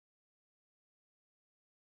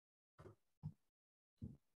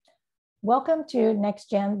Welcome to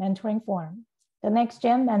Next Gen Mentoring Forum. The Next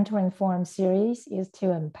Gen Mentoring Forum series is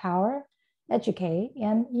to empower, educate,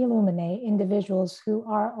 and illuminate individuals who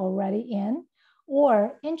are already in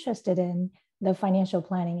or interested in the financial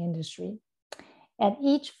planning industry. At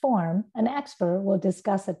each forum, an expert will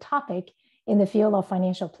discuss a topic in the field of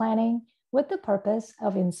financial planning with the purpose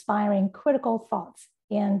of inspiring critical thoughts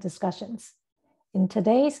and discussions. In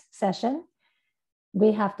today's session,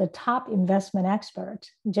 we have the top investment expert,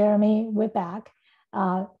 Jeremy Witbeck,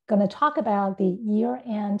 going to talk about the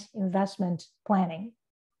year-end investment planning.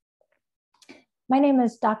 My name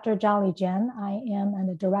is Dr. Chia-Li Chien. I am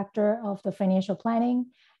the director of the financial planning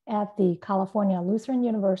at the California Lutheran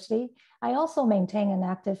University. I also maintain an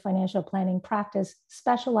active financial planning practice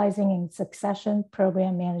specializing in succession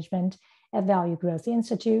program management at Value Growth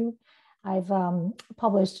Institute. I've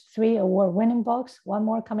published 3 award-winning books, one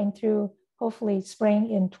more coming through hopefully spring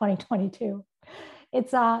in 2022.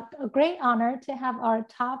 It's a great honor to have our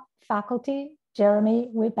top faculty, Jeremy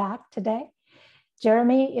Witbeck, today.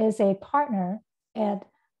 Jeremy is a partner at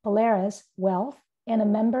Polaris Wealth and a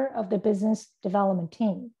member of the business development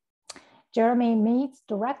team. Jeremy meets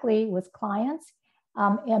directly with clients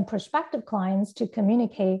and prospective clients to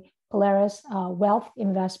communicate Polaris wealth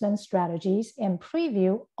investment strategies and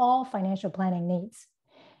preview all financial planning needs.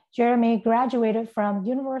 Jeremy graduated from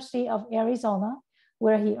University of Arizona,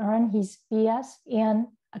 where he earned his BS in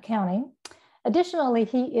accounting. Additionally,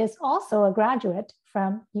 he is also a graduate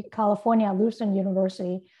from California Lutheran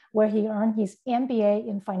University, where he earned his MBA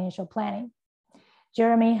in financial planning.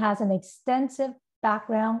 Jeremy has an extensive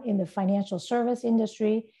background in the financial service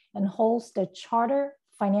industry and holds the Chartered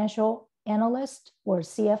Financial Analyst, or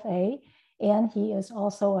CFA, and he is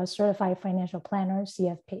also a certified financial planner,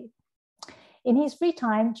 CFP. In his free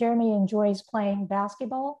time, Jeremy enjoys playing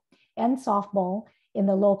basketball and softball in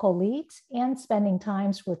the local leagues and spending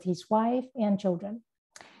time with his wife and children.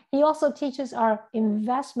 He also teaches our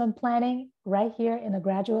investment planning right here in the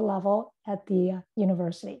graduate level at the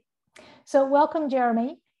university. So welcome,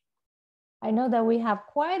 Jeremy. I know that we have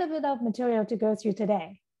quite a bit of material to go through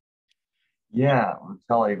today. Yeah,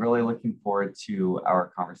 Charlie, really looking forward to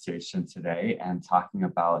our conversation today and talking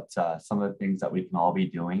about some of the things that we can all be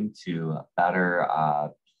doing to better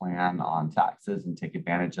plan on taxes and take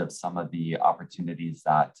advantage of some of the opportunities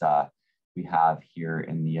that we have here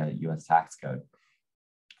in the U.S. tax code.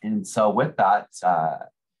 And so with that,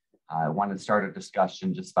 I want to start a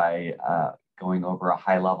discussion just by going over a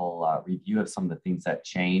high-level review of some of the things that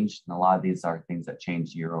changed. And a lot of these are things that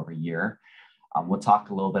change year over year. We'll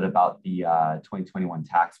talk a little bit about the 2021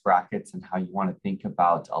 tax brackets and how you want to think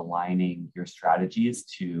about aligning your strategies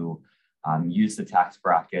to use the tax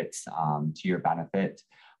brackets to your benefit.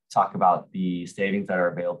 Talk about the savings that are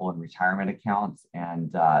available in retirement accounts.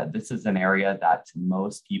 And this is an area that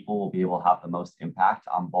most people will be able to have the most impact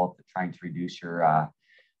on both trying to reduce your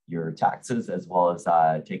taxes as well as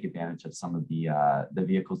take advantage of some of the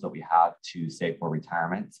vehicles that we have to save for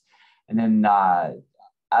retirement. And then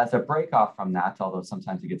as a break off from that, although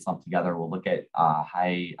sometimes it gets lumped together, we'll look at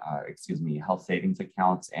health savings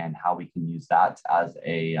accounts and how we can use that as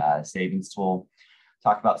a savings tool.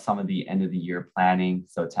 Talk about some of the end of the year planning.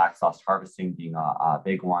 So tax loss harvesting being a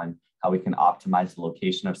big one, how we can optimize the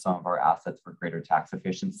location of some of our assets for greater tax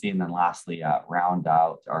efficiency. And then lastly, round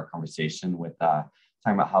out our conversation with talking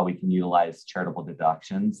about how we can utilize charitable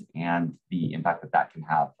deductions and the impact that that can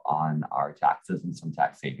have on our taxes and some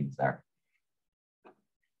tax savings there.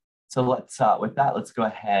 So with that, let's go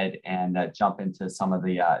ahead and jump into some of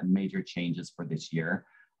the major changes for this year.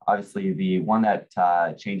 Obviously, the one that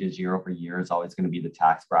changes year over year is always going to be the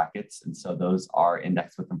tax brackets. And so those are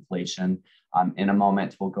indexed with inflation. In a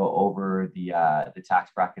moment, we'll go over the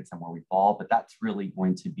tax brackets and where we fall, but that's really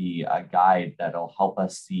going to be a guide that'll help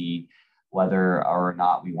us see whether or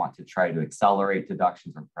not we want to try to accelerate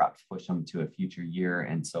deductions or perhaps push them to a future year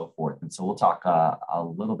and so forth. And so we'll talk a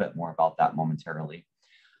little bit more about that momentarily.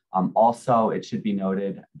 Also, it should be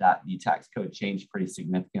noted that the tax code changed pretty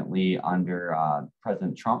significantly under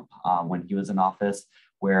President Trump when he was in office,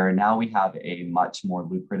 where now we have a much more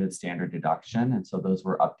lucrative standard deduction. And so those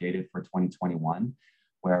were updated for 2021,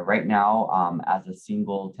 where right now, as a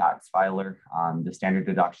single tax filer, the standard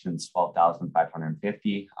deduction is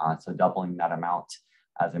 $12,550, so doubling that amount.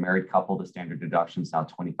 As a married couple, the standard deduction is now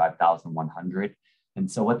 $25,100. And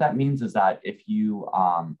so what that means is that if you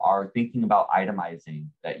are thinking about itemizing,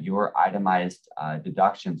 that your itemized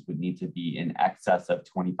deductions would need to be in excess of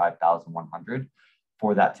 $25,100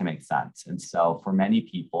 for that to make sense. And so for many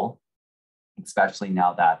people, especially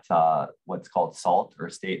now that what's called SALT or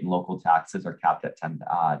state and local taxes are capped at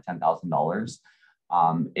 $10,000,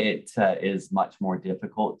 it is much more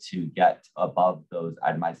difficult to get above those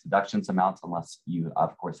itemized deductions amounts unless you,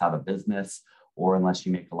 of course, have a business or unless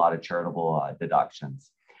you make a lot of charitable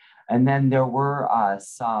deductions. And then there were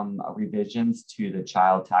some revisions to the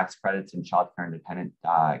child tax credits and child care and dependent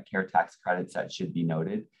care tax credits that should be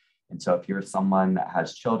noted. And so if you're someone that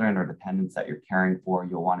has children or dependents that you're caring for,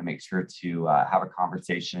 you'll want to make sure to have a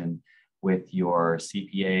conversation with your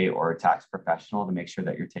CPA or tax professional to make sure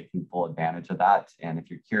that you're taking full advantage of that. And if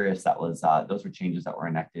you're curious, that was those were changes that were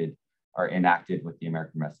enacted with the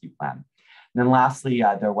American Rescue Plan. And then lastly,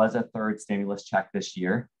 there was a third stimulus check this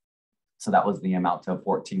year. So that was the amount of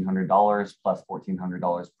 $1,400 plus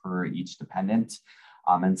 $1,400 per each dependent.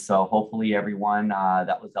 And so hopefully everyone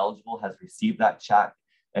that was eligible has received that check.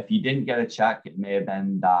 If you didn't get a check, it may have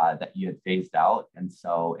been that you had phased out. And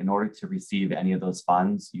so in order to receive any of those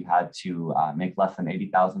funds, you had to make less than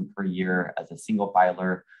 $80,000 per year as a single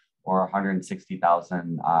filer or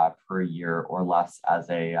 $160,000 per year or less as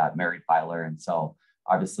a married filer. And so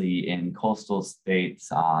obviously in coastal states,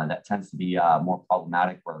 that tends to be more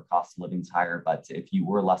problematic where cost of living is higher. But if you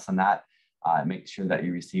were less than that, make sure that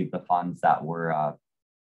you receive the funds that were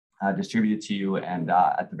distributed to you, and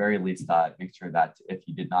at the very least, make sure that if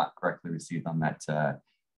you did not correctly receive them, that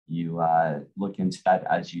you look into that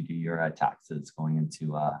as you do your taxes going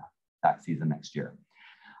into tax season next year.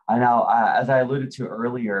 Now, as I alluded to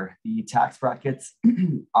earlier, the tax brackets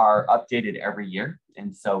are updated every year.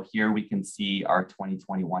 And so here we can see our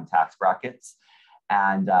 2021 tax brackets.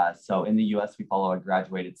 And so in the US, we follow a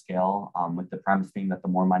graduated scale with the premise being that the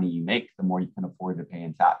more money you make, the more you can afford to pay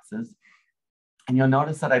in taxes. And you'll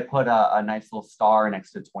notice that I put a nice little star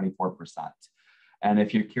next to 24%. And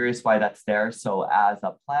if you're curious why that's there, so as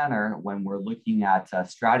a planner, when we're looking at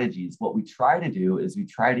strategies, what we try to do is we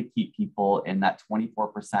try to keep people in that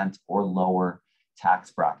 24% or lower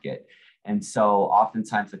tax bracket. And so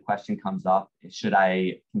oftentimes the question comes up, should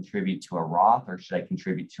I contribute to a Roth or should I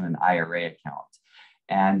contribute to an IRA account?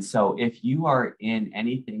 And so if you are in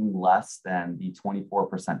anything less than the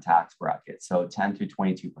 24% tax bracket, so 10 to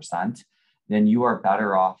 22%, then you are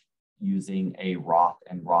better off using a Roth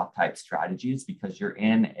and Roth type strategies because you're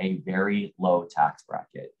in a very low tax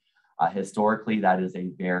bracket. Historically, that is a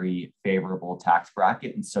very favorable tax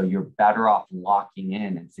bracket. And so you're better off locking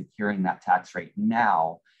in and securing that tax rate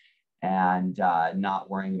now and not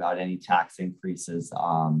worrying about any tax increases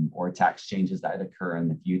or tax changes that occur in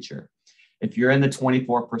the future. If you're in the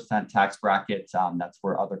 24% tax bracket, that's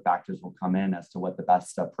where other factors will come in as to what the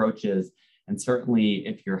best approach is. And certainly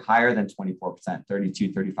if you're higher than 24%,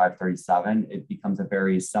 32, 35, 37, it becomes a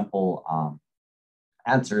very simple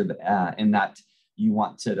answer in that you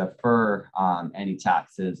want to defer any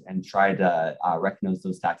taxes and try to recognize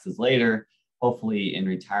those taxes later, hopefully in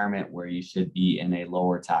retirement where you should be in a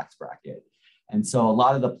lower tax bracket. And so a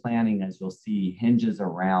lot of the planning, as you'll see, hinges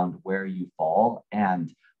around where you fall.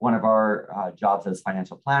 And one of our jobs as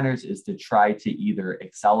financial planners is to try to either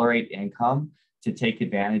accelerate income to take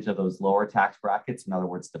advantage of those lower tax brackets, in other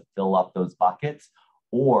words, to fill up those buckets,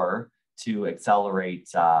 or to accelerate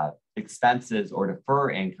expenses or defer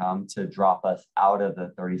income to drop us out of the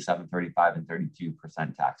 37, 35, and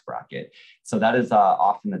 32% tax bracket. So that is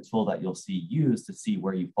often the tool that you'll see used to see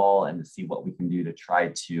where you fall and to see what we can do to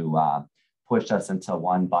try to push us into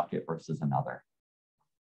one bucket versus another.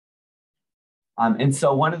 And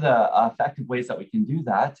so one of the effective ways that we can do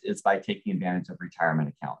that is by taking advantage of retirement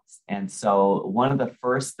accounts. And so one of the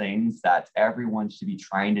first things that everyone should be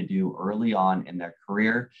trying to do early on in their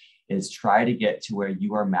career is try to get to where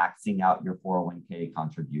you are maxing out your 401k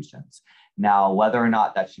contributions. Now, whether or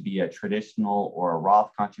not that should be a traditional or a Roth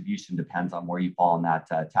contribution depends on where you fall in that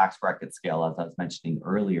tax bracket scale, as I was mentioning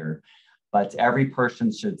earlier. But every person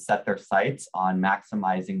should set their sights on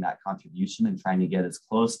maximizing that contribution and trying to get as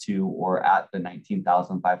close to or at the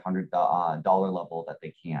 $19,500 level that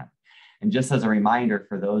they can. And just as a reminder,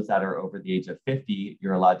 for those that are over the age of 50,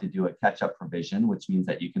 you're allowed to do a catch-up provision, which means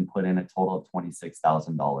that you can put in a total of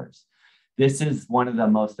 $26,000. This is one of the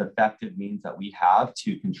most effective means that we have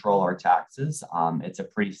to control our taxes. It's a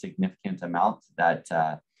pretty significant amount that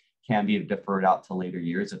can be deferred out to later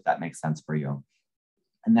years, if that makes sense for you.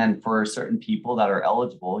 And then for certain people that are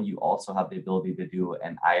eligible, you also have the ability to do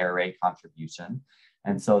an IRA contribution.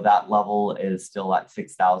 And so that level is still at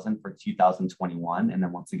 $6,000 for 2021. And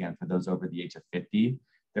then once again, for those over the age of 50,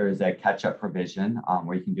 there is a catch-up provision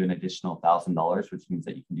where you can do an additional $1,000, which means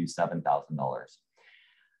that you can do $7,000.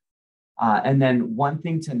 And then one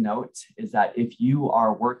thing to note is that if you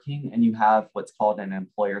are working and you have what's called an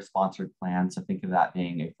employer-sponsored plan, so think of that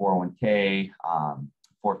being a 401k,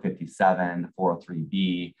 457,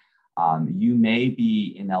 403b, You may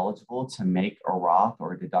be ineligible to make a Roth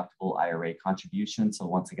or deductible IRA contribution. So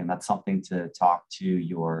once again, that's something to talk to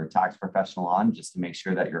your tax professional on, just to make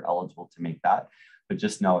sure that you're eligible to make that. But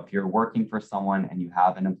just know, if you're working for someone and you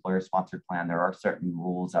have an employer-sponsored plan, there are certain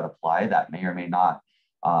rules that apply that may or may not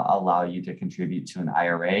allow you to contribute to an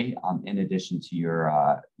IRA in addition to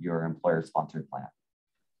your employer-sponsored plan.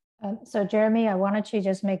 So Jeremy, I wanted to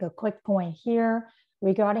just make a quick point here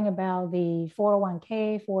regarding about the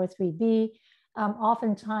 401k, 403b.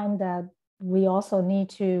 Oftentimes that we also need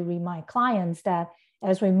to remind clients that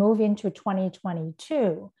as we move into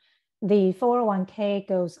 2022, the 401k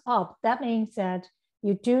goes up. That means that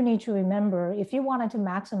you do need to remember, if you wanted to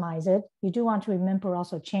maximize it, you do want to remember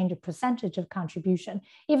also change the percentage of contribution,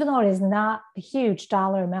 even though it is not a huge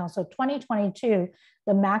dollar amount. So 2022,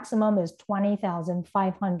 the maximum is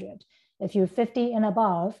 $20,500. If you're 50 and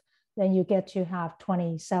above, then you get to have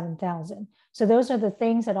 27,000. So those are the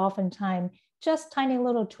things that oftentimes just tiny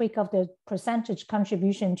little tweak of the percentage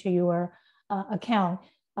contribution to your account.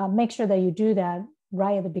 Make sure that you do that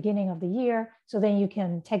right at the beginning of the year, so then you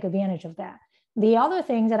can take advantage of that. The other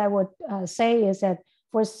thing that I would say is that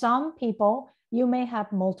for some people, you may have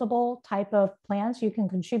multiple type of plans you can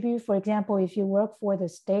contribute. For example, if you work for the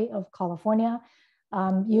state of California,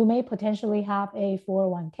 you may potentially have a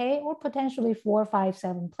 401k or potentially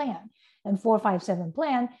 457 plan. And 457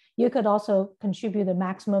 plan, you could also contribute the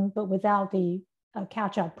maximum, but without the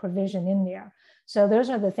catch-up provision in there. So those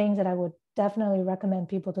are the things that I would definitely recommend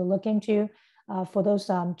people to look into for those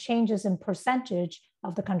changes in percentage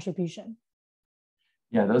of the contribution.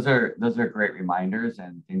 Yeah, those are great reminders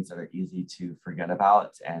and things that are easy to forget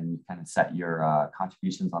about, and kind of set your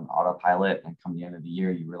contributions on autopilot. And come the end of the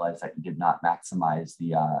year, you realize that you did not maximize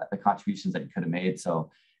the contributions that you could have made.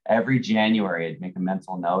 So every January, I'd make a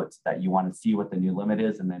mental note that you want to see what the new limit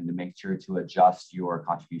is, and then to make sure to adjust your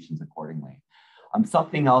contributions accordingly.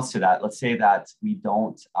 Something else to that, let's say that we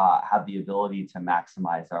don't have the ability to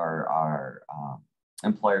maximize our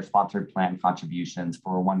employer-sponsored plan contributions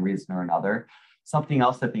for one reason or another. Something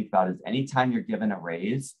else to think about is anytime you're given a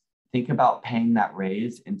raise, think about paying that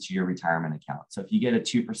raise into your retirement account. So if you get a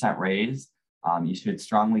 2% raise, you should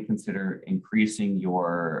strongly consider increasing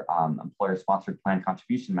your employer-sponsored plan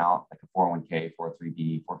contribution amount, like a 401k,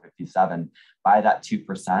 403b, 457, by that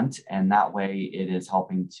 2%. And that way it is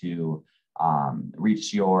helping to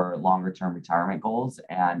reach your longer-term retirement goals.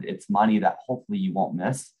 And it's money that hopefully you won't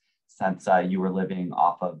miss, since you were living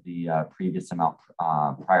off of the previous amount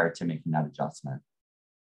prior to making that adjustment.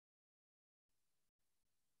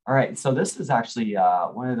 All right, so this is actually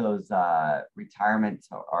one of those retirement,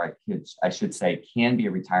 or I should say, can be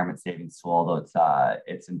a retirement savings tool, although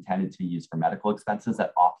it's intended to be used for medical expenses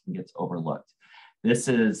that often gets overlooked. This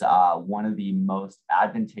is one of the most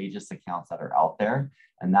advantageous accounts that are out there,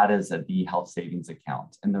 and that is the health savings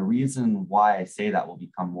account. And the reason why I say that will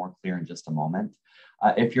become more clear in just a moment.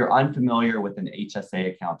 If you're unfamiliar with an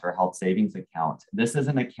HSA account or a health savings account, this is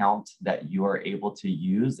an account that you are able to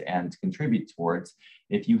use and contribute towards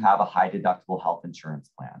if you have a high deductible health insurance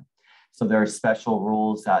plan. So there are special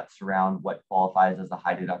rules that surround what qualifies as a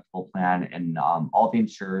high deductible plan, and all the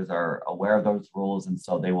insurers are aware of those rules, and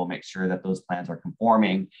so they will make sure that those plans are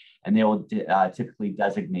conforming, and they will typically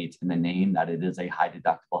designate in the name that it is a high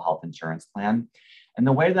deductible health insurance plan. And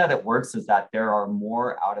the way that it works is that there are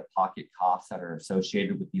more out-of-pocket costs that are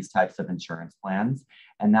associated with these types of insurance plans,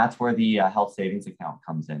 and that's where the health savings account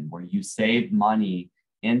comes in, where you save money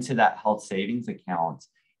into that health savings account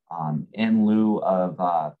in lieu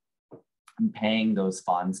of paying those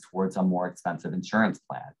funds towards a more expensive insurance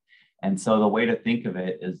plan. And so the way to think of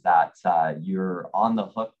it is that you're on the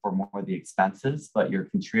hook for more of the expenses, but you're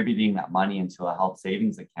contributing that money into a health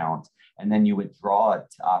savings account, and then you withdraw it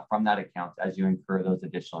from that account as you incur those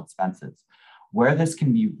additional expenses. Where this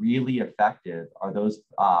can be really effective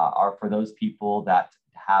are for those people that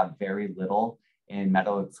have very little in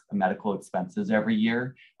medical expenses every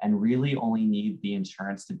year, and really only need the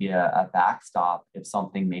insurance to be a backstop if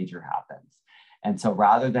something major happens. And so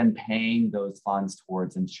rather than paying those funds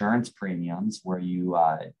towards insurance premiums where you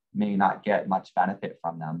may not get much benefit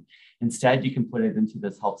from them, instead you can put it into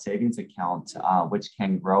this health savings account, which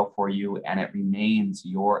can grow for you, and it remains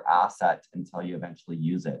your asset until you eventually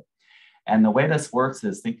use it. And the way this works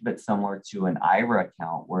is, think of it similar to an IRA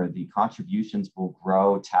account, where the contributions will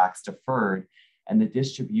grow tax deferred, and the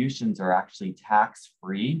distributions are actually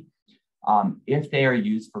tax-free if they are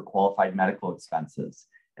used for qualified medical expenses.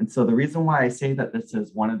 And so the reason why I say that this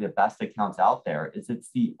is one of the best accounts out there is it's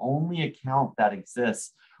the only account that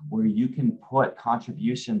exists where you can put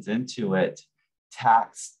contributions into it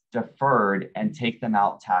tax deferred and take them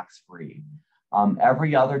out tax-free.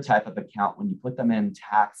 Every other type of account, when you put them in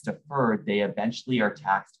tax deferred, they eventually are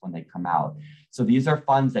taxed when they come out. So these are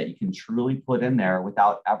funds that you can truly put in there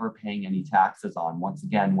without ever paying any taxes on, once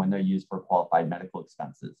again, when they're used for qualified medical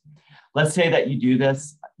expenses. Let's say that you do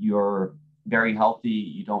this, you're very healthy,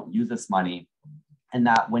 you don't use this money, and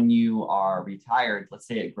that when you are retired, let's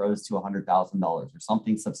say it grows to $100,000 or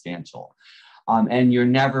something substantial. And you're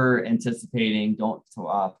never anticipating, don't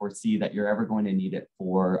foresee that you're ever going to need it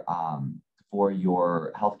for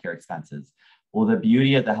your healthcare expenses. Well, the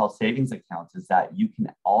beauty of the health savings accounts is that you can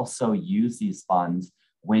also use these funds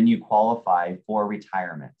when you qualify for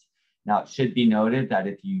retirement. Now, it should be noted that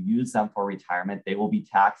if you use them for retirement, they will be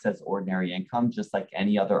taxed as ordinary income, just like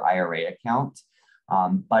any other IRA account.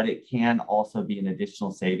 But it can also be an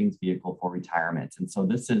additional savings vehicle for retirement. And so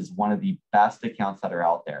this is one of the best accounts that are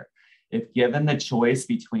out there. If given the choice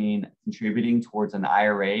between contributing towards an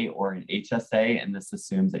IRA or an HSA, and this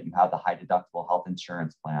assumes that you have the high deductible health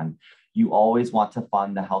insurance plan, you always want to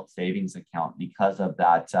fund the health savings account because of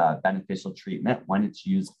that beneficial treatment when it's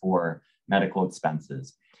used for medical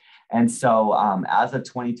expenses. And so as of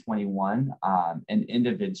 2021, an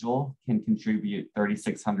individual can contribute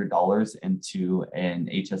 $3,600 into an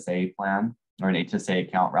HSA plan, or an HSA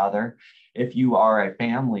account rather. If you are a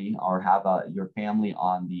family or have your family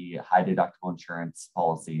on the high deductible insurance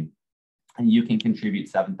policy, and you can contribute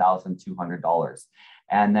 $7,200.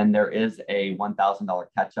 And then there is a $1,000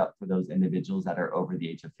 catch up for those individuals that are over the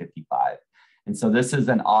age of 55. And so this is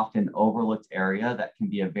an often overlooked area that can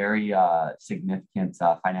be a very significant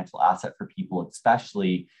financial asset for people,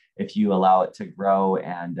 especially if you allow it to grow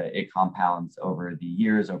and it compounds over the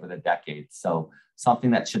years, over the decades. So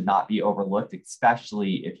something that should not be overlooked,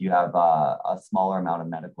 especially if you have a smaller amount of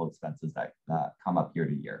medical expenses that come up year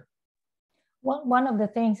to year. One of the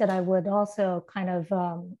things that I would also kind of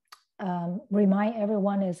remind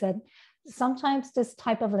everyone is that sometimes this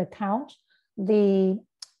type of an account,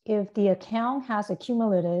 if the account has a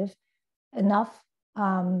cumulative enough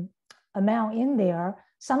amount in there,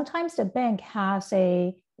 sometimes the bank has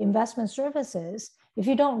a investment services. If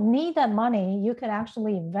you don't need that money, you could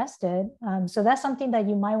actually invest it. So that's something that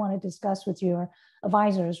you might want to discuss with your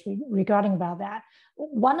advisors regarding about that.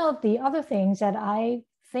 One of the other things that I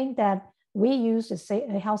think that we use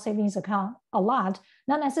a health savings account a lot,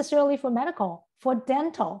 not necessarily for medical, for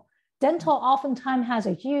dental. Dental oftentimes has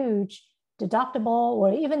a huge deductible,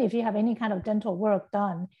 or even if you have any kind of dental work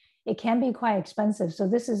done, it can be quite expensive. So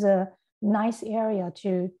this is a nice area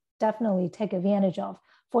to definitely take advantage of.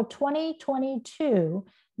 For 2022,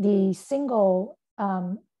 the single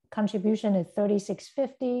contribution is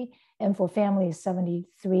 $3,650, and for family is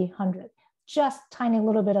 $7,300. Just tiny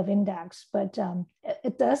little bit of index, but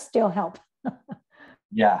it does still help.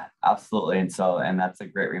 Yeah, absolutely. And that's a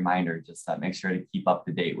great reminder. Just make sure to keep up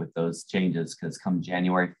to date with those changes, because come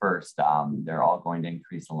January 1st, they're all going to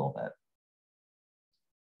increase a little bit.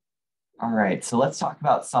 All right, so let's talk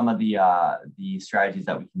about some of the strategies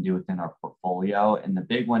that we can do within our portfolio, and the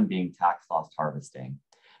big one being tax loss harvesting.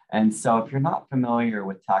 And so if you're not familiar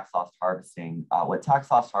with tax loss harvesting, what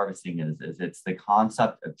tax loss harvesting is it's the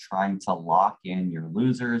concept of trying to lock in your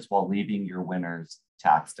losers while leaving your winners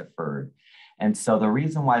tax deferred. And so the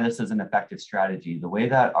reason why this is an effective strategy, the way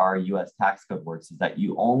that our US tax code works is that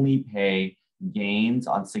you only pay gains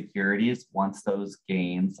on securities once those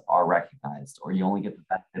gains are recognized, or you only get the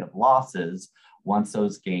benefit of losses once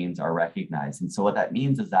those gains are recognized. And so what that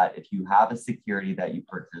means is that if you have a security that you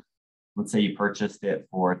purchased, let's say you purchased it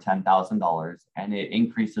for $10,000 and it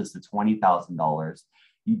increases to $20,000,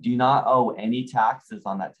 you do not owe any taxes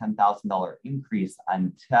on that $10,000 increase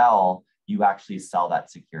until you actually sell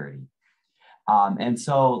that security. And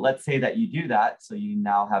so let's say that you do that. So you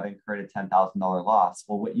now have incurred a $10,000 loss.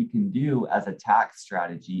 Well, what you can do as a tax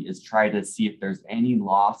strategy is try to see if there's any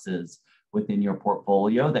losses within your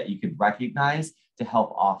portfolio that you could recognize to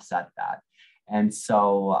help offset that. And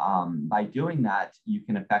so by doing that, you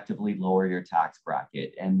can effectively lower your tax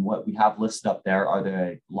bracket. And what we have listed up there are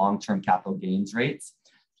the long-term capital gains rates.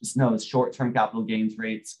 Just know short-term capital gains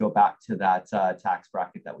rates go back to that tax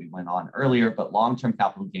bracket that we went on earlier, but long-term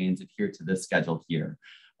capital gains adhere to this schedule here,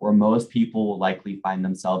 where most people will likely find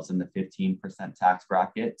themselves in the 15% tax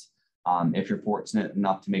bracket. If you're fortunate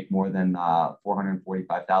enough to make more than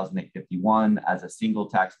 $445,851 as a single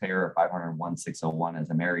taxpayer, or $501,601 as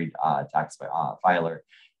a married tax filer,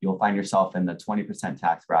 you'll find yourself in the 20%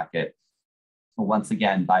 tax bracket. Once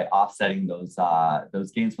again, by offsetting those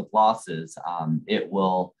gains with losses, it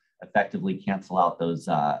will effectively cancel out those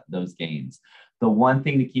gains. The one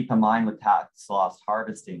thing to keep in mind with tax loss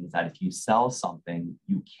harvesting is that if you sell something,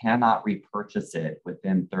 you cannot repurchase it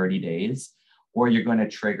within 30 days or you're going to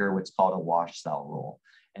trigger what's called a wash sell rule.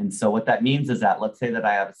 And so what that means is that, let's say that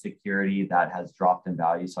I have a security that has dropped in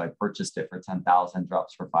value. So I purchased it for 10,000,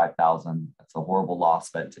 drops for 5,000. That's a horrible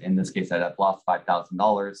loss, but in this case, I'd have lost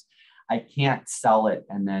 $5,000. I can't sell it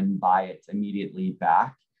and then buy it immediately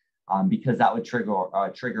back because that would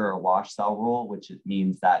trigger a wash sell rule, which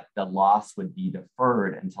means that the loss would be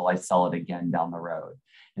deferred until I sell it again down the road.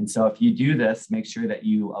 And so if you do this, make sure that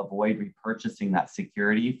you avoid repurchasing that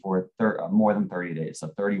security for more than 30 days,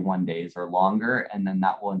 so 31 days or longer, and then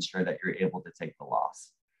that will ensure that you're able to take the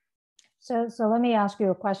loss. So let me ask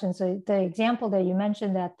you a question. So the example that you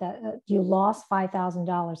mentioned that you lost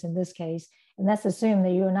 $5,000 in this case, and let's assume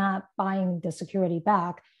that you're not buying the security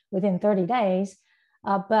back within 30 days.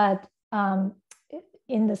 But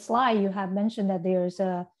in the slide, you have mentioned that there's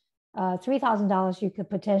a $3,000 you could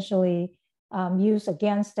potentially use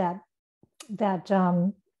against that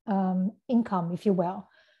income, if you will.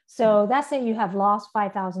 So let's say you have lost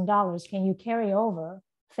 $5,000. Can you carry over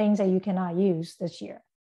things that you cannot use this year?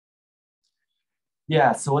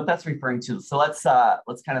 Yeah, so what that's referring to, so let's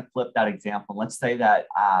kind of flip that example. Let's say that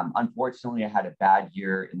unfortunately I had a bad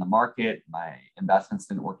year in the market, my investments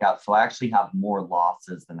didn't work out, so I actually have more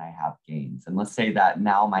losses than I have gains. And let's say that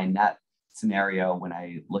now my net scenario, when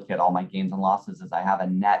I look at all my gains and losses, is I have a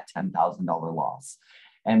net $10,000 loss.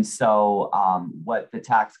 And so what the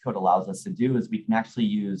tax code allows us to do is we can actually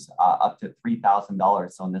use up to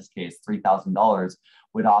 $3,000. So in this case, $3,000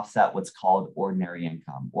 would offset what's called ordinary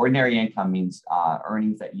income. Ordinary income means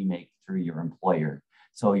earnings that you make through your employer.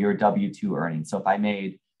 So your W-2 earnings. So if I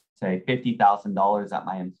made, say, $50,000 at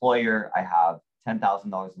my employer, I have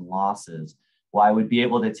 $10,000 in losses. Well, I would be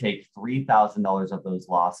able to take $3,000 of those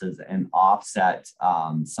losses and offset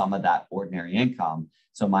some of that ordinary income.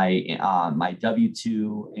 So my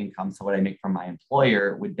W-2 income, so what I make from my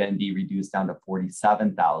employer, would then be reduced down to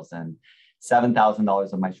 $47,000.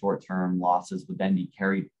 $7,000 of my short-term losses would then be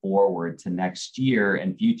carried forward to next year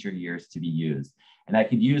and future years to be used. And I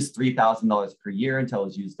could use $3,000 per year until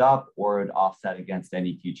it's used up, or it would offset against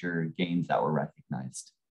any future gains that were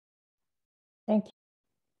recognized. Thank you.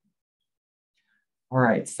 All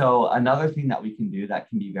right, so another thing that we can do that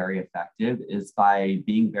can be very effective is by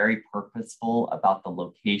being very purposeful about the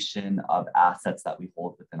location of assets that we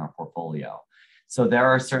hold within our portfolio. So there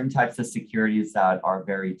are certain types of securities that are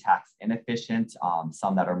very tax inefficient,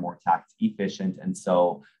 some that are more tax efficient. And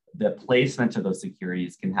so the placement of those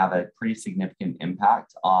securities can have a pretty significant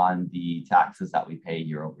impact on the taxes that we pay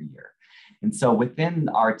year over year. And so within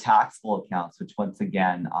our taxable accounts, which once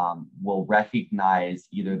again will recognize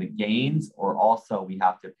either the gains, or also we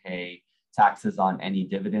have to pay taxes on any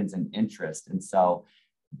dividends and interest. And so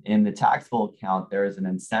in the taxable account, there is an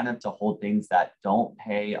incentive to hold things that don't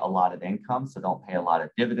pay a lot of income. So don't pay a lot of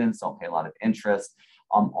dividends, don't pay a lot of interest.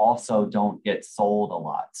 Also don't get sold a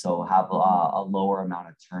lot. So have a lower amount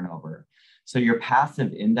of turnover. So your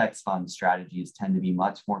passive index fund strategies tend to be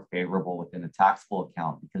much more favorable within a taxable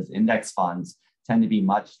account, because index funds tend to be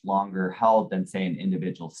much longer held than, say, an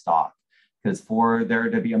individual stock. Because for there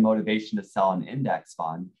to be a motivation to sell an index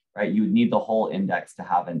fund, right, you would need the whole index to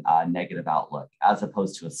have a negative outlook, as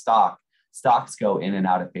opposed to a stock. Stocks go in and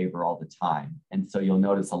out of favor all the time. And so you'll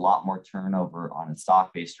notice a lot more turnover on a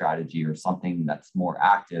stock-based strategy or something that's more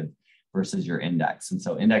active versus your index. And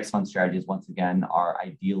so index fund strategies, once again, are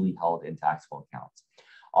ideally held in taxable accounts.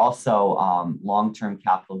 Also, long-term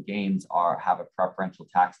capital gains have a preferential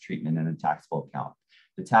tax treatment in a taxable account.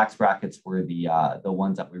 The tax brackets were the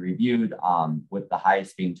ones that we reviewed, with the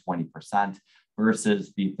highest being 20%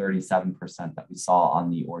 versus the 37% that we saw on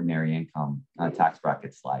the ordinary income tax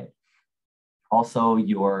bracket slide. Also,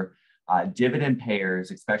 your dividend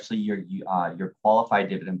payers, especially your qualified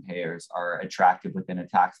dividend payers, are attractive within a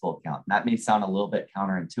taxable account. And that may sound a little bit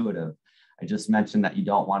counterintuitive. I just mentioned that you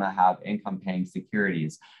don't want to have income-paying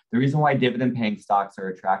securities. The reason why dividend-paying stocks are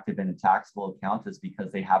attractive in a taxable account is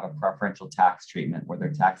because they have a preferential tax treatment where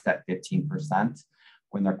they're taxed at 15%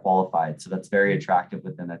 when they're qualified. So that's very attractive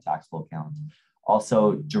within a taxable account.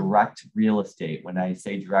 Also, direct real estate. When I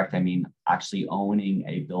say direct, I mean actually owning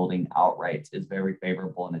a building outright is very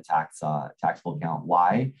favorable in a taxable account.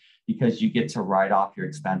 Why? Because you get to write off your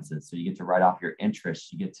expenses. So you get to write off your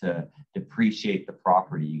interest. You get to depreciate the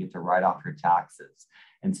property. You get to write off your taxes.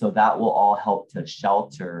 And so that will all help to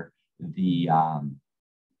shelter the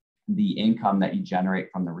income that you generate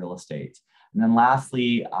from the real estate. And then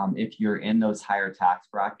lastly, if you're in those higher tax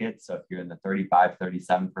brackets, so if you're in the 35,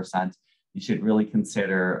 37%, you should really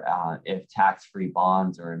consider if tax-free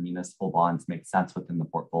bonds or municipal bonds make sense within the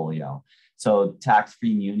portfolio. So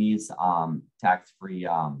tax-free munis, tax-free,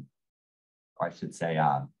 or I should say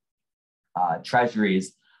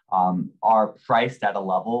treasuries are priced at a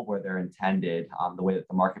level where they're intended, the way that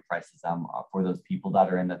the market prices them for those people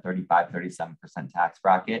that are in the 35-37% tax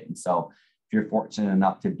bracket. And so if you're fortunate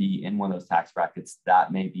enough to be in one of those tax brackets,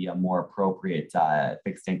 that may be a more appropriate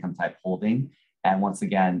fixed income type holding. And once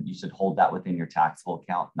again, you should hold that within your taxable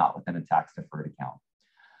account, not within a tax deferred account.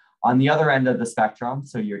 On the other end of the spectrum,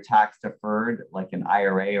 so your tax deferred, like an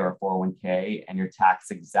IRA or a 401k, and your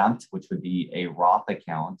tax exempt, which would be a Roth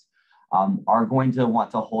account, are going to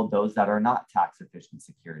want to hold those that are not tax efficient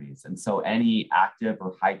securities. And so any active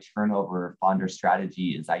or high turnover fund or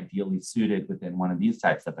strategy is ideally suited within one of these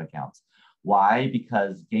types of accounts. Why?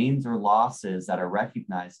 Because gains or losses that are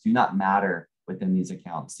recognized do not matter within these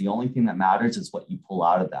accounts. The only thing that matters is what you pull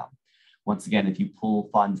out of them. Once again, if you pull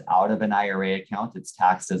funds out of an IRA account, it's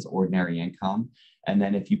taxed as ordinary income. And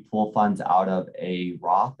then if you pull funds out of a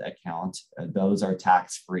Roth account, those are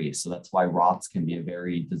tax-free. So that's why Roths can be a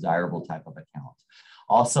very desirable type of account.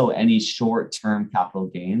 Also, any short-term capital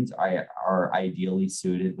gains are ideally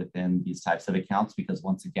suited within these types of accounts because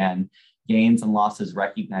once again, gains and losses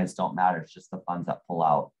recognized don't matter. It's just the funds that pull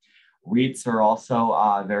out. REITs are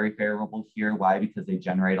also very favorable here. Why? Because they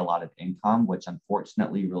generate a lot of income, which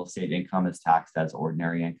unfortunately real estate income is taxed as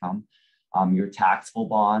ordinary income. Your taxable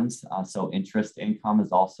bonds, so interest income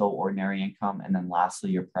is also ordinary income. And then lastly,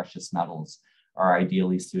 your precious metals are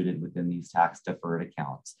ideally suited within these tax deferred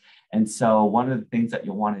accounts. And so one of the things that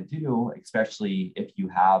you'll want to do, especially if you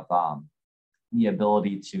have the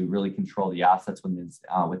ability to really control the assets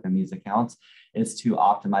within these accounts, is to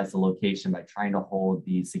optimize the location by trying to hold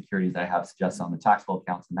the securities that I have suggested on the taxable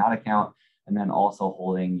accounts in that account, and then also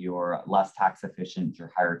holding your less tax efficient, your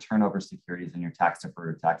higher turnover securities in your tax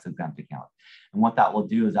deferred or tax exempt account. And what that will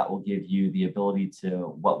do is that will give you the ability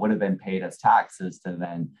to, what would have been paid as taxes, to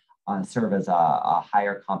then serve as a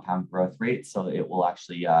higher compound growth rate. So it will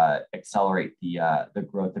actually accelerate the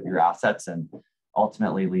growth of your assets and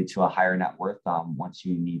ultimately lead to a higher net worth once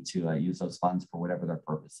you need to use those funds for whatever their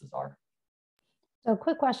purposes are. So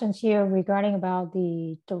quick questions here regarding about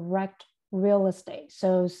the direct real estate.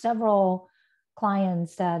 So several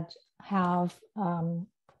clients that have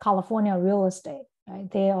California real estate, right?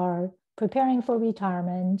 They are preparing for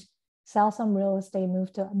retirement, sell some real estate,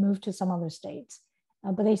 move to some other states,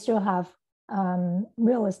 but they still have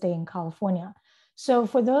real estate in California. So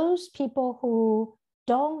for those people who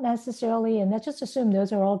don't necessarily, and let's just assume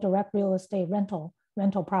those are all direct real estate rental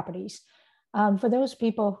properties. For those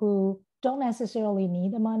people who don't necessarily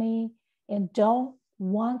need the money and don't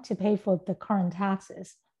want to pay for the current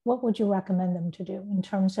taxes, what would you recommend them to do in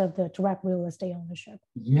terms of the direct real estate ownership?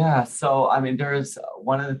 Yeah, so I mean, there's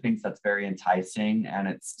one of the things that's very enticing and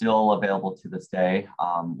it's still available to this day.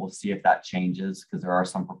 We'll see if that changes because there are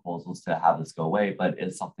some proposals to have this go away, but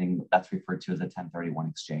it's something that's referred to as a 1031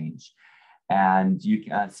 exchange. And you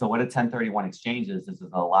can, so what a 1031 exchange is it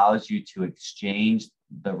allows you to exchange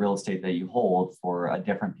the real estate that you hold for a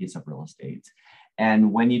different piece of real estate.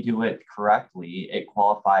 And when you do it correctly, it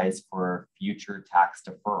qualifies for future tax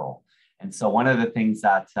deferral. And so one of the things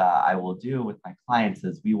that I will do with my clients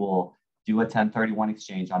is we will do a 1031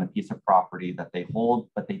 exchange on a piece of property that they hold,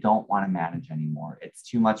 but they don't want to manage anymore. It's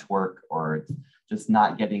too much work, or it's just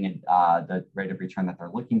not getting the rate of return that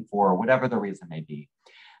they're looking for, or whatever the reason may be.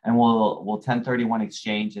 And we'll 1031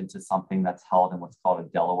 exchange into something that's held in what's called a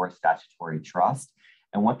Delaware statutory trust.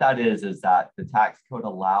 And what that is that the tax code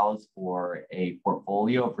allows for a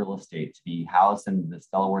portfolio of real estate to be housed in this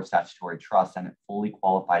Delaware statutory trust, and it fully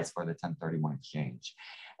qualifies for the 1031 exchange.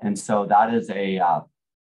 And so that is a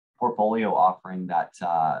portfolio offering that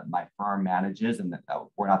my firm manages, and that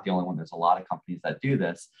we're not the only one. There's a lot of companies that do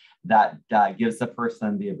this, that gives the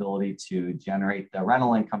person the ability to generate the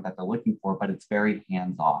rental income that they're looking for, but it's very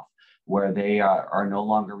hands-off, where they are no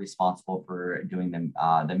longer responsible for doing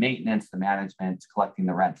the maintenance, the management, collecting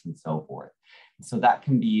the rents, and so forth. So that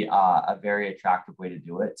can be a very attractive way to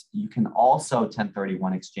do it. You can also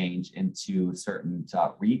 1031 exchange into certain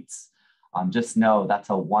REITs. Just know that's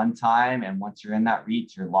a one-time, and once you're in that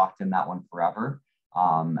REIT, you're locked in that one forever.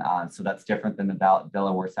 So that's different than the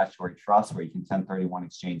Delaware statutory trust, where you can 1031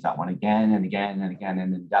 exchange that one again and again and again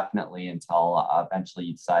and indefinitely until eventually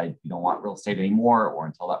you decide you don't want real estate anymore, or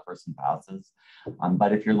until that person passes.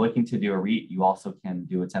 But if you're looking to do a REIT, you also can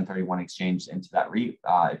do a 1031 exchange into that REIT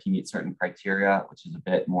if you meet certain criteria, which is a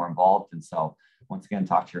bit more involved. And so once again,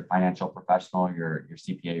 talk to your financial professional, your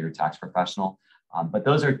CPA, your tax professional. But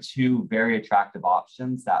those are two very attractive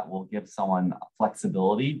options that will give someone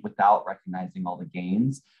flexibility without recognizing all the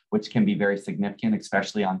gains, which can be very significant,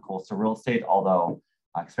 especially on coastal real estate. Although,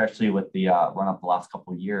 especially with the run up the last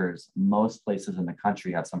couple of years, most places in the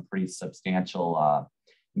country have some pretty substantial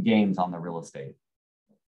gains on the real estate.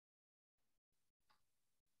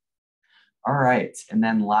 All right. And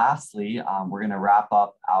then lastly, we're going to wrap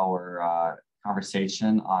up our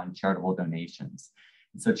conversation on charitable donations.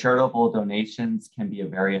 And so charitable donations can be a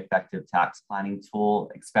very effective tax planning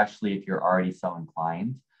tool, especially if you're already so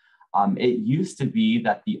inclined. It used to be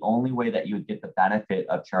that the only way that you would get the benefit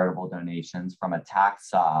of charitable donations from a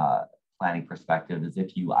tax planning perspective is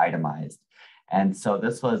if you itemized. And so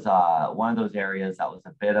this was one of those areas that was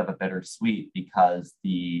a bit of a bittersweet because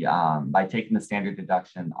by taking the standard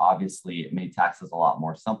deduction, obviously it made taxes a lot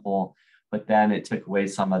more simple, but then it took away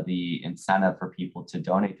some of the incentive for people to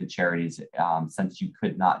donate to charities since you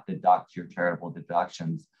could not deduct your charitable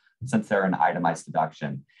deductions since they're an itemized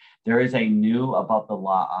deduction. There is a new above the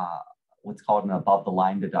law, what's called an above the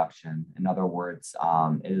line deduction. In other words,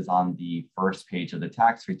 it is on the first page of the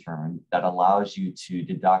tax return that allows you to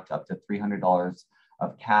deduct up to $300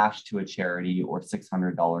 of cash to a charity or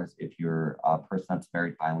 $600 if you're a person that's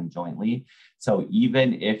married filing jointly. So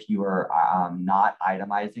even if you are not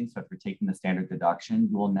itemizing, so if you're taking the standard deduction,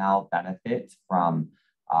 you will now benefit from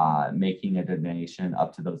making a donation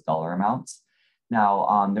up to those dollar amounts.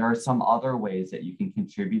 Now, there are some other ways that you can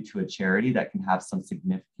contribute to a charity that can have some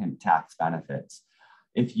significant tax benefits.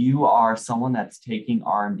 If you are someone that's taking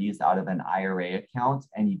RMDs out of an IRA account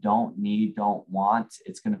and you don't want,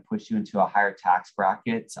 it's going to push you into a higher tax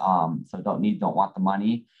bracket. So don't want the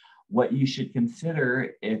money. What you should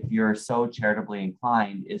consider if you're so charitably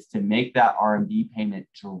inclined is to make that RMD payment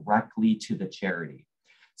directly to the charity.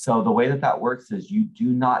 So the way that works is you do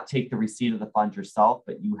not take the receipt of the funds yourself,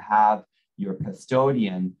 but you have your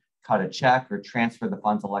custodian cut a check or transfer the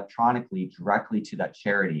funds electronically directly to that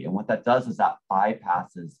charity. And what that does is that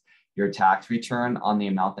bypasses your tax return on the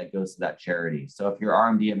amount that goes to that charity. So if your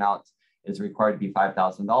RMD amount is required to be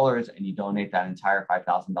 $5,000 and you donate that entire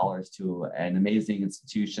 $5,000 to an amazing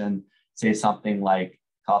institution, say something like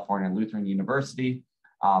California Lutheran University,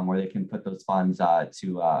 where they can put those funds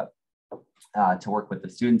to work with the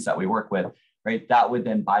students that we work with, right? That would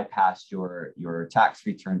then bypass your tax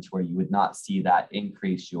return to where you would not see that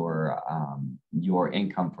increase your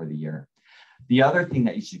income for the year. The other thing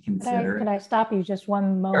that you should consider. Could I stop you just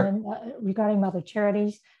one moment? Sure. Regarding other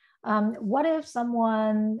charities? What if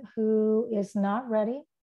someone who is not ready,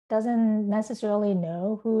 doesn't necessarily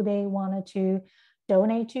know who they wanted to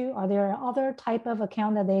donate to? Are there other type of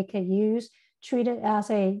account that they could use, treat it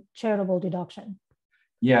as a charitable deduction?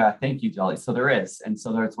 Yeah, thank you, Chia-Li. So there is. And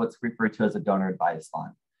so there's what's referred to as a donor advised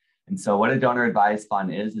fund. And so what a donor advised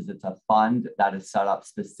fund is it's a fund that is set up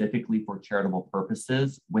specifically for charitable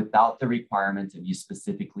purposes without the requirements of you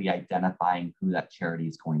specifically identifying who that charity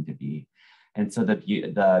is going to be. And so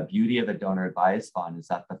the beauty of a donor advised fund is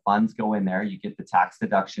that the funds go in there, you get the tax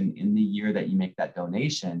deduction in the year that you make that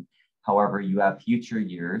donation. However, you have future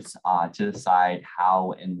years to decide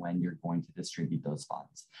how and when you're going to distribute those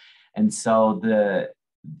funds. And so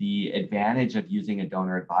the advantage of using a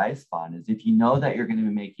donor advised fund is if you know that you're going to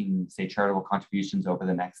be making, say, charitable contributions over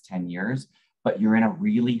the next 10 years, but you're in a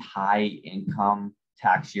really high income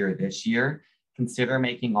tax year this year, consider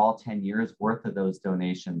making all 10 years worth of those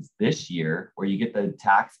donations this year, where you get the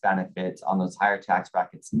tax benefits on those higher tax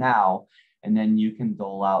brackets now, and then you can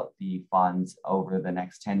dole out the funds over the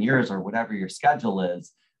next 10 years or whatever your schedule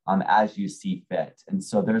is as you see fit. And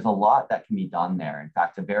so there's a lot that can be done there. In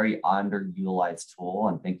fact, a very underutilized tool,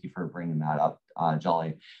 and thank you for bringing that up,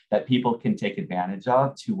 Chia-Li, that people can take advantage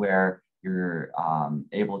of to where you're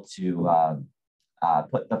able to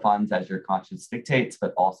put the funds as your conscience dictates,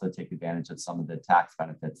 but also take advantage of some of the tax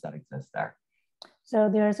benefits that exist there. So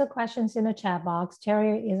there's a questions in the chat box.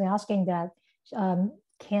 Terry is asking that,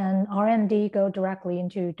 can RMD go directly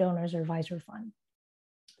into donors advisor fund?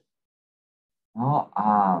 Well,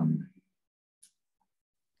 I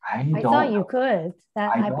thought you could.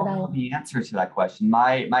 I don't know the answer to that question.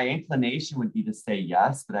 My inclination would be to say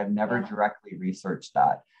yes, but I've never directly researched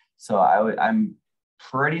that. So I'm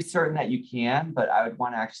pretty certain that you can, but I would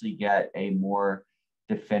want to actually get a more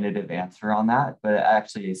definitive answer on that. But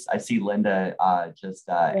actually, I see Linda just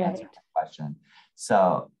answered the question.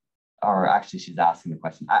 So, or actually she's asking the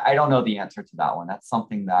question. I don't know the answer to that one. That's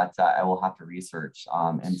something that I will have to research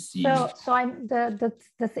and see. So I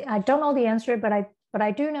don't know the answer, but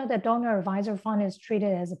I do know that donor advisor fund is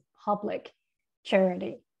treated as a public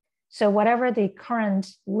charity. So whatever the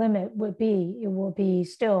current limit would be, it will be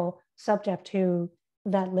still subject to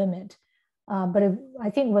that limit. But I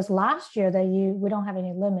think it was last year that we don't have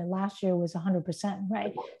any limit. Last year was 100%,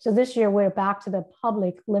 right? So this year we're back to the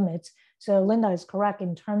public limits. So Linda is correct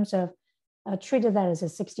in terms of treated that as a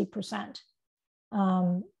 60%.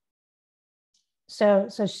 So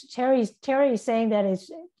Terry is saying that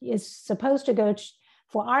it's supposed to go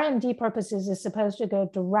For RMD purposes, it's supposed to go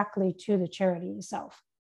directly to the charity itself.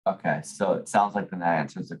 Okay, so it sounds like then that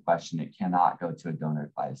answers the question. It cannot go to a donor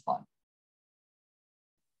advised fund.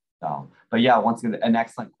 So, but yeah, once again, an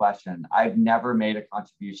excellent question. I've never made a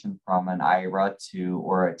contribution from an IRA to,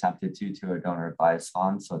 or attempted to a donor advised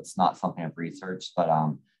fund. So it's not something I've researched, but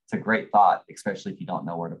it's a great thought, especially if you don't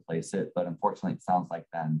know where to place it. But unfortunately, it sounds like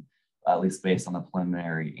then, at least based on the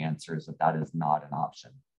preliminary answers, that is not an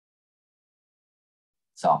option.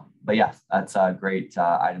 So, but yes, that's a great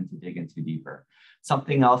item to dig into deeper.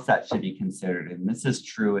 Something else that should be considered, and this is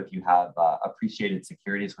true if you have appreciated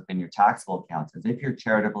securities within your taxable accounts, is if you're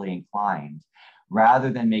charitably inclined,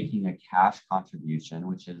 rather than making a cash contribution,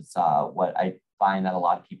 which is what I find that a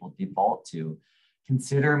lot of people default to,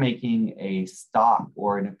 consider making a stock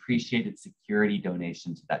or an appreciated security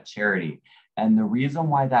donation to that charity. And the reason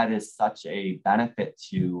why that is such a benefit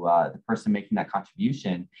to the person making that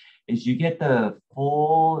contribution is you get the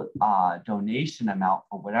full donation amount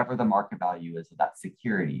for whatever the market value is of that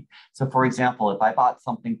security. So for example, if I bought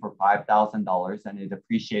something for $5,000 and it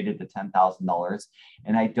appreciated to $10,000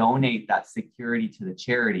 and I donate that security to the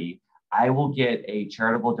charity, I will get a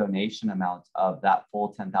charitable donation amount of that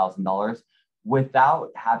full $10,000 without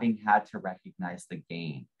having had to recognize the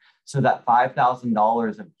gain. So that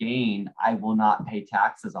 $5,000 of gain, I will not pay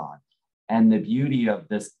taxes on. And the beauty of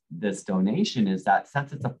this donation is that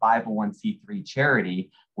since it's a 501c3 charity,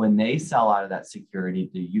 when they sell out of that security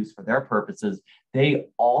to use for their purposes, they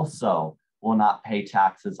also will not pay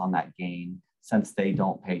taxes on that gain since they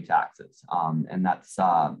don't pay taxes. And that's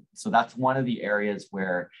so that's one of the areas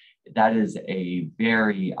where that is a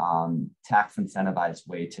very tax incentivized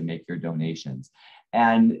way to make your donations.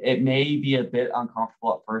 And it may be a bit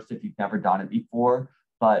uncomfortable at first if you've never done it before,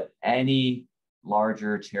 but any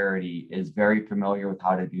larger charity is very familiar with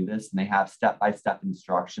how to do this. And they have step-by-step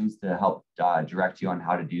instructions to help direct you on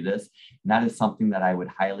how to do this. And that is something that I would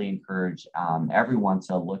highly encourage everyone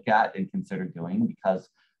to look at and consider doing because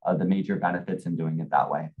of the major benefits in doing it that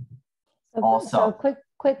way. So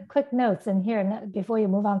quick notes in here before you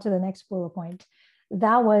move on to the next bullet point.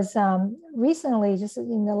 That was recently, just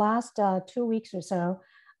in the last 2 weeks or so,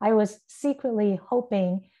 I was secretly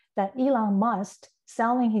hoping that Elon Musk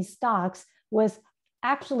selling his stocks was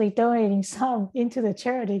actually donating some into the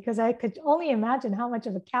charity, because I could only imagine how much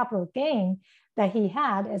of a capital gain that he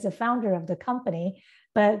had as a founder of the company.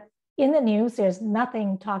 But in the news, there's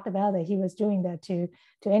nothing talked about that he was doing that to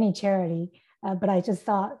any charity. But I just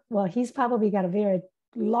thought, well, he's probably got a very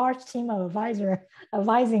large team of advisors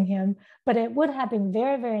advising him, but it would have been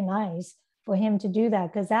very, very nice for him to do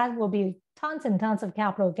that, because that will be tons and tons of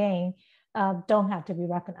capital gain don't have to be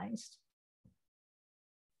recognized.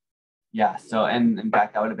 Yeah, so, and in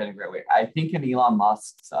fact, that would have been a great way. I think in Elon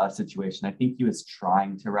Musk's situation, I think he was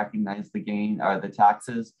trying to recognize the gain or the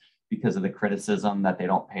taxes because of the criticism that they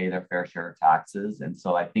don't pay their fair share of taxes. And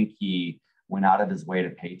so I think he went out of his way to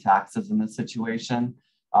pay taxes in this situation.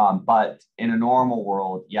 But in a normal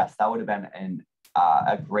world, yes, that would have been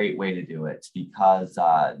a great way to do it, because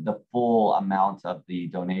the full amount of the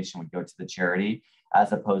donation would go to the charity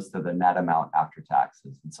as opposed to the net amount after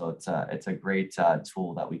taxes. And so it's a great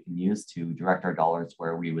tool that we can use to direct our dollars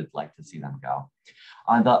where we would like to see them go.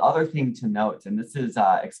 The other thing to note, and this is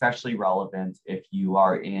especially relevant if you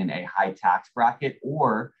are in a high tax bracket,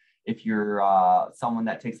 or if you're someone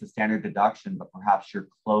that takes a standard deduction, but perhaps you're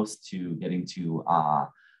close to getting to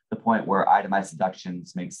the point where itemized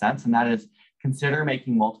deductions make sense, and that is consider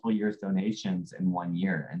making multiple years donations in 1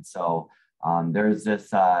 year. And so there's this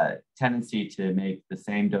tendency to make the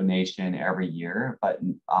same donation every year, but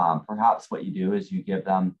perhaps what you do is you give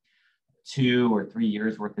them 2 or 3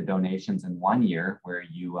 years worth of donations in 1 year, where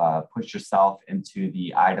you push yourself into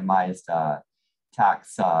the itemized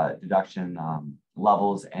tax deduction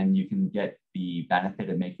levels, and you can get the benefit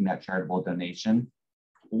of making that charitable donation.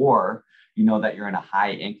 Or you know that you're in a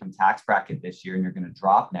high income tax bracket this year and you're going to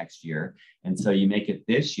drop next year. And so you make it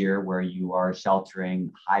this year where you are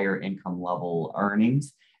sheltering higher income level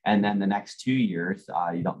earnings. And then the next 2 years,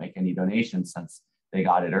 you don't make any donations since they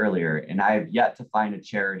got it earlier. And I have yet to find a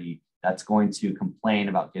charity that's going to complain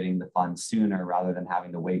about getting the funds sooner rather than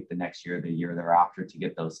having to wait the next year, the year thereafter to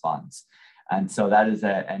get those funds. And so that is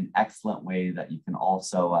an excellent way that you can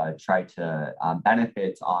also try to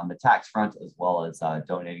benefit on the tax front, as well as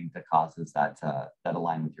donating to causes that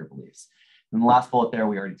align with your beliefs. And the last bullet there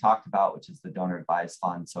we already talked about, which is the donor advised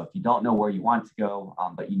fund. So if you don't know where you want to go,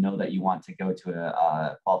 but you know that you want to go to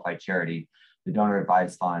a qualified charity, the donor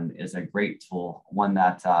advised fund is a great tool, one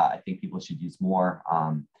that I think people should use more.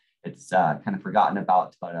 It's kind of forgotten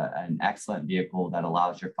about, but an excellent vehicle that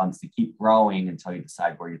allows your funds to keep growing until you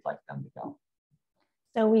decide where you'd like them to go.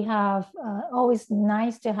 So we have always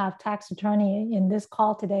nice to have tax attorney in this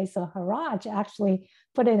call today. So Haraj actually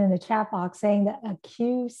put it in the chat box saying that a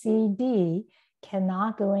QCD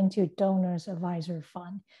cannot go into donors advisor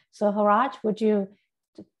fund. So Haraj, would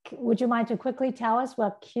you mind to quickly tell us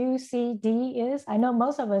what QCD is? I know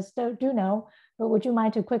most of us do know, but would you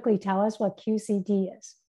mind to quickly tell us what QCD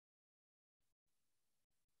is?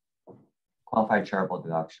 Qualified charitable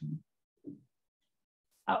deduction.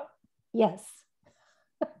 Oh, yes.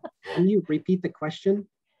 Can you repeat the question?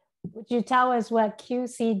 Would you tell us what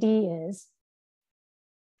QCD is?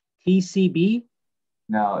 TCB?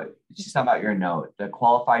 No, just talking about your note. The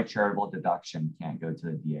qualified charitable deduction can't go to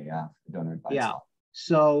the DAF, the donor advised Yeah. fund.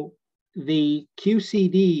 So the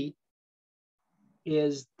QCD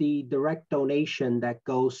is the direct donation that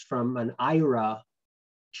goes from an IRA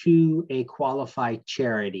to a qualified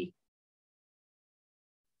charity.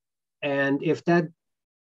 And if that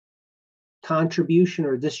contribution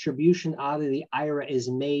or distribution out of the IRA is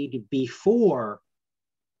made before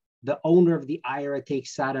the owner of the IRA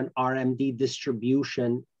takes out an RMD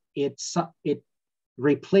distribution, it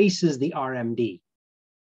replaces the RMD.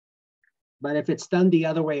 But if it's done the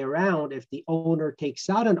other way around, if the owner takes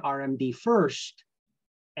out an RMD first,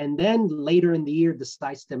 and then later in the year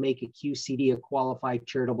decides to make a QCD, a qualified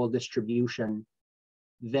charitable distribution,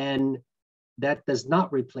 then that does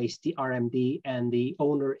not replace the RMD, and the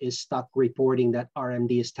owner is stuck reporting that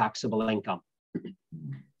RMD is taxable income.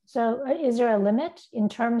 So is there a limit in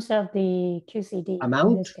terms of the QCD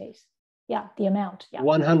Amount? in this case? Yeah, the amount. Yeah.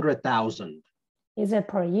 100,000 Is it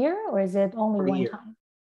per year or is it only Per one year. time?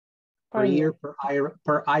 per year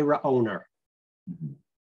per IRA owner.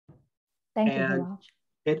 Thank you, And Haraj.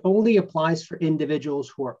 it only applies for individuals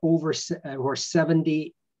who are over who are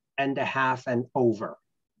 70 and a half and over.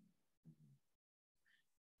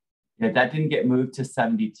 Yeah, that didn't get moved to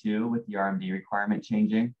 72 with the RMD requirement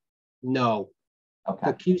changing? No. Okay.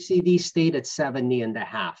 The QCD stayed at 70 and a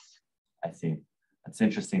half. I see. That's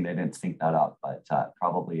interesting. They didn't sync that up, but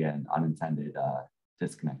probably an unintended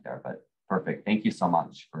disconnect there. But perfect. Thank you so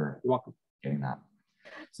much for getting that.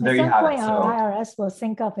 So there you have it. So our IRS will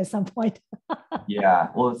sync up at some point. yeah.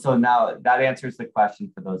 Well, so now that answers the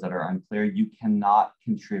question for those that are unclear. You cannot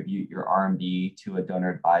contribute your RMD to a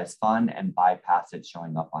donor advised fund and bypass it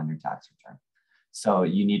showing up on your tax return. So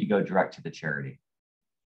you need to go direct to the charity.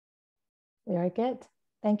 Very good.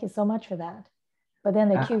 Thank you so much for that. But then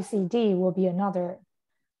the QCD will be another.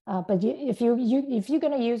 But if you're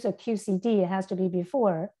going to use a QCD, it has to be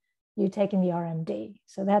before you taking the RMD.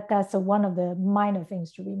 So that's one of the minor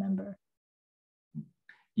things to remember.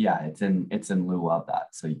 Yeah, it's in lieu of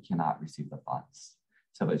that, so you cannot receive the funds.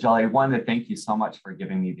 So, but Chia-Li, I wanted to thank you so much for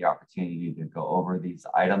giving me the opportunity to go over these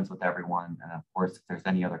items with everyone. And of course, if there's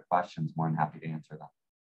any other questions, more than happy to answer them.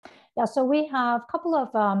 Yeah, so we have a couple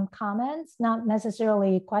of comments, not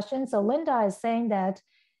necessarily questions. So Linda is saying that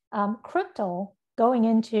crypto going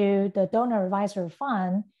into the donor advisor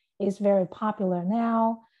fund is very popular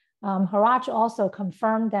now. Haraj also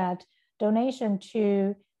confirmed that donation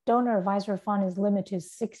to donor advisor fund is limited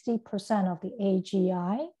to 60% of the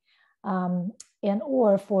AGI and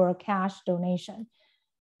or for a cash donation.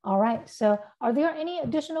 All right, so are there any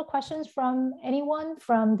additional questions from anyone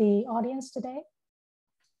from the audience today?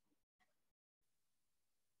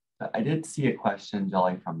 I did see a question,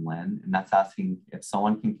 Chia-Li, from Lynn, and that's asking if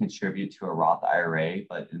someone can contribute to a Roth IRA,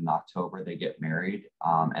 but in October they get married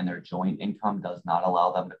and their joint income does not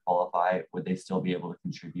allow them to qualify, would they still be able to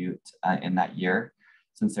contribute in that year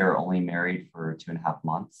since they were only married for 2.5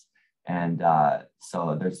 months? And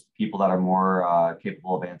so there's people that are more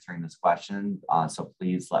capable of answering this question. So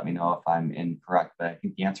please let me know if I'm incorrect, but I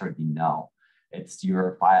think the answer would be no. It's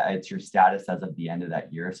your status as of the end of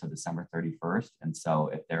that year, so December 31st. And so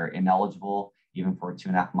if they're ineligible, even for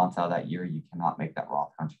 2.5 months out of that year, you cannot make that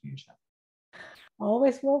Roth contribution.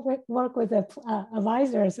 Always work with the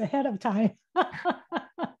advisors ahead of time.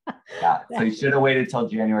 Yeah, so you should have waited till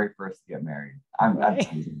January 1st to get married. I'm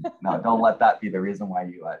teasing. No, don't let that be the reason why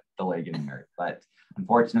you delay getting married. But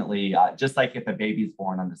unfortunately, just like if a baby is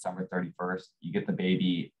born on December 31st, you get the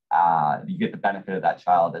baby, you get the benefit of that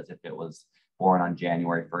child as if it was born on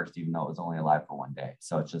January 1st, even though it was only alive for 1 day.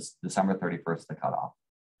 So it's just December 31st, the cutoff.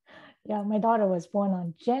 Yeah, my daughter was born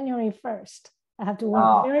on January 1st. I have to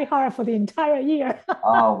work very hard for the entire year.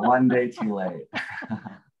 Oh, 1 day too late.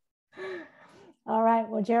 All right.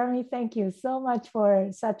 Well, Jeremy, thank you so much for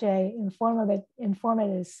such a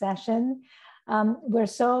informative session. We're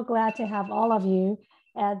so glad to have all of you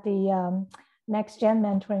at the Next Gen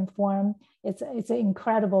Mentoring Forum. It's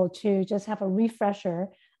incredible to just have a refresher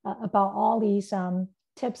about all these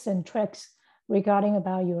tips and tricks regarding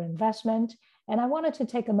about your investment And I wanted to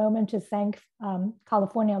take a moment to thank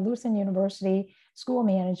California Lutheran University School of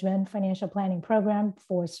Management Financial Planning Program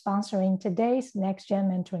for sponsoring today's Next Gen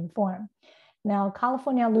Mentoring Forum. Now,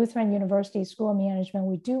 California Lutheran University School of Management,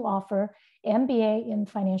 we do offer MBA in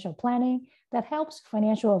financial planning that helps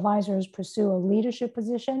financial advisors pursue a leadership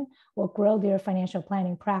position or grow their financial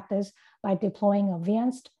planning practice by deploying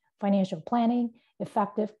advanced financial planning,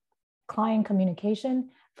 effective client communication,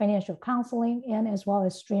 financial counseling, and as well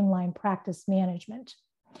as streamlined practice management.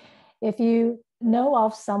 If you know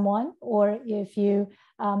of someone, or if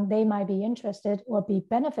they might be interested or be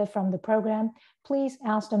benefit from the program, please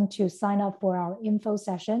ask them to sign up for our info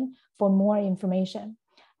session for more information.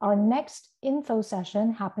 Our next info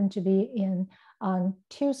session happened to be on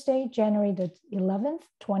Tuesday, January the 11th,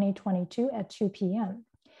 2022 at 2 p.m.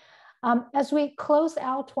 As we close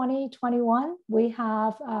out 2021, we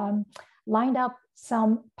have lined up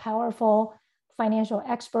some powerful financial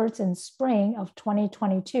experts in spring of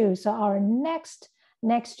 2022. So our next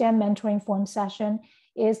Gen Mentoring Forum session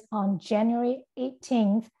is on January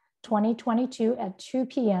 18th, 2022 at 2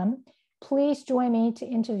 p.m. Please join me to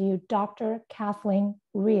interview Dr. Kathleen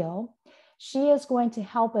Reel. She is going to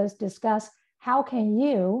help us discuss how can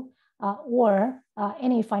you or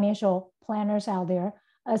any financial planners out there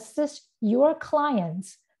assist your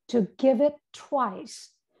clients to give it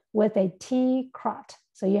twice with a T-CROT.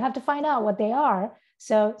 So you have to find out what they are.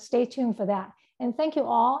 So stay tuned for that. And thank you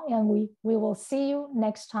all. And we will see you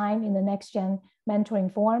next time in the Next Gen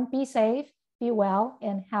Mentoring Forum. Be safe, be well,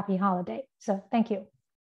 and happy holiday. So thank you.